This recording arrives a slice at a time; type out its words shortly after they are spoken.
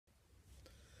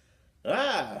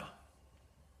Ah,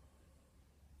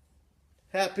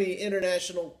 happy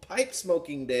International Pipe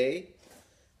Smoking Day,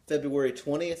 February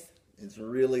 20th. It's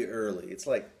really early. It's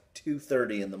like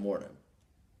 2:30 in the morning.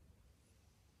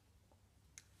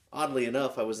 Oddly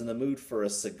enough, I was in the mood for a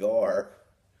cigar,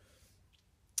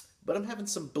 but I'm having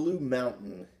some Blue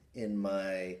Mountain in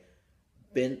my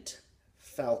bent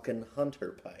Falcon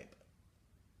Hunter pipe.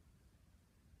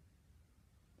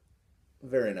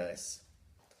 Very nice.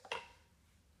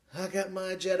 I got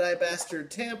my Jedi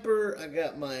Bastard tamper, I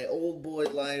got my old boy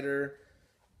lighter,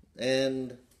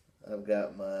 and I've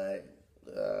got my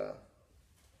uh,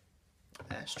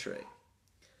 ashtray.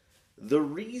 The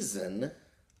reason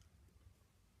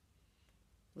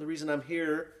the reason I'm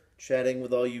here chatting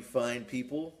with all you fine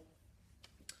people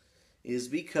is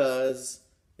because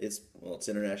it's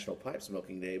International Pipe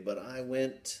Smoking Day, but I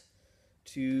went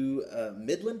to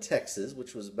Midland, Texas,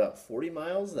 which was about 40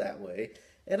 miles that way,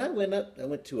 and I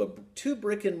went to two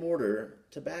brick and mortar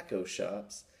tobacco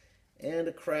shops and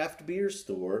a craft beer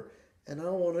store, and I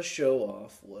want to show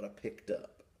off what I picked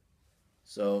up.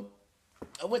 So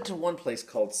I went to one place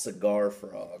called Cigar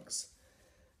Frogs,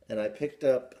 and I picked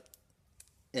up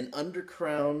an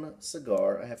Undercrown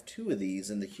cigar. I have two of these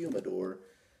in the humidor,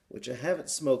 which I haven't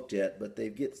smoked yet, but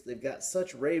they've got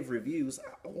such rave reviews.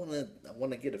 I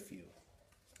wanna get a few.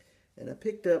 And I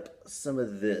picked up some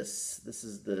of this. This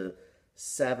is the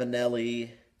Savinelli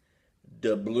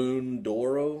Doubloon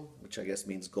d'Oro, which I guess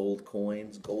means gold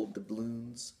coins, gold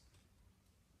doubloons.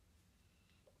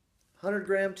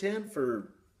 100-gram tin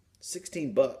for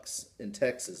 16 bucks in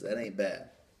Texas. That ain't bad.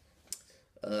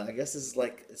 I guess this is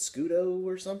like Scudo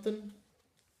or something.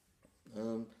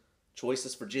 Um,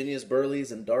 Choices Virginia's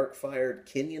Burleys and dark fired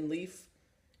Kenyan leaf,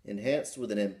 enhanced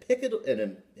with an impeccable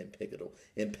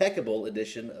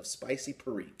edition of spicy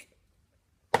perique,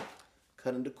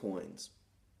 cut into coins.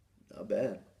 Not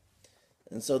bad.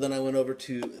 And so then I went over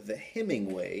to the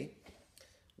Hemingway,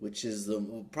 which is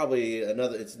probably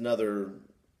another. It's another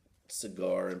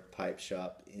cigar and pipe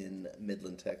shop in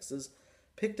Midland, Texas.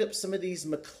 Picked up some of these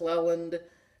McClelland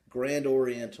Grand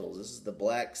Orientals. This is the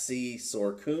Black Sea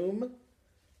Sorghum,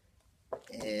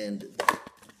 and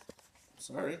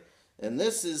sorry, and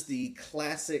this is the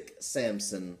classic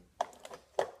Samson.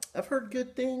 I've heard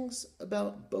good things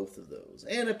about both of those,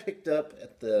 and I picked up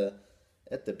at the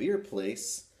beer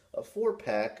place a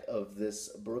 4-pack of this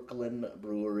Brooklyn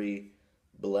Brewery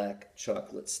Black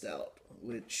Chocolate Stout,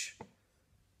 which,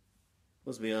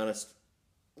 let's be honest,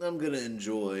 I'm gonna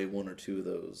enjoy one or two of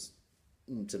those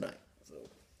tonight. So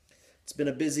it's been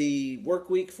a busy work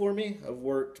week for me. I've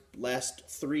worked last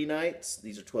 3 nights.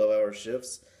 These are 12-hour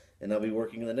shifts, and I'll be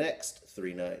working the next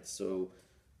 3 nights. So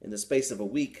in the space of a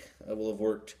week, I will have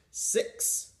worked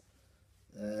six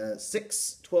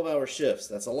 12-hour shifts.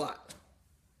 That's a lot.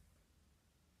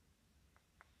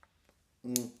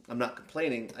 I'm not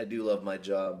complaining. I do love my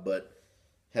job, but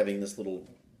having this little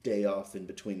day off in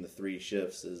between the 3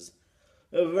 shifts is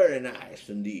very nice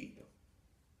indeed.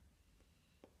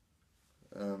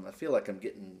 I feel like I'm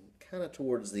getting kind of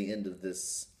towards the end of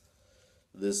this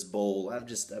bowl. I've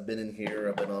been in here.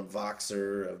 I've been on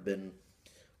Voxer. I've been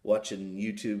watching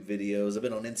YouTube videos. I've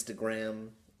been on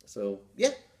Instagram. So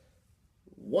yeah,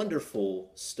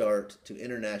 wonderful start to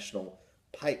International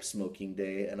Pipe Smoking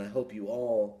Day, and I hope you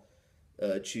all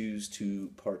choose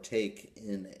to partake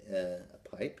in a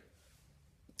pipe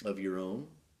of your own.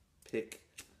 Pick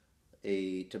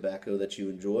a tobacco that you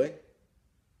enjoy.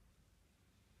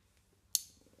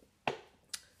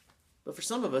 But for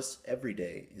some of us, every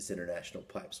day is International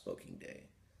Pipe Smoking Day.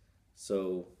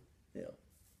 So, you know,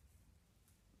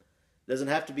 doesn't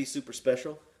have to be super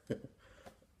special.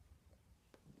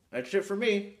 That's it for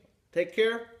me. Take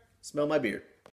care. Smell my beer.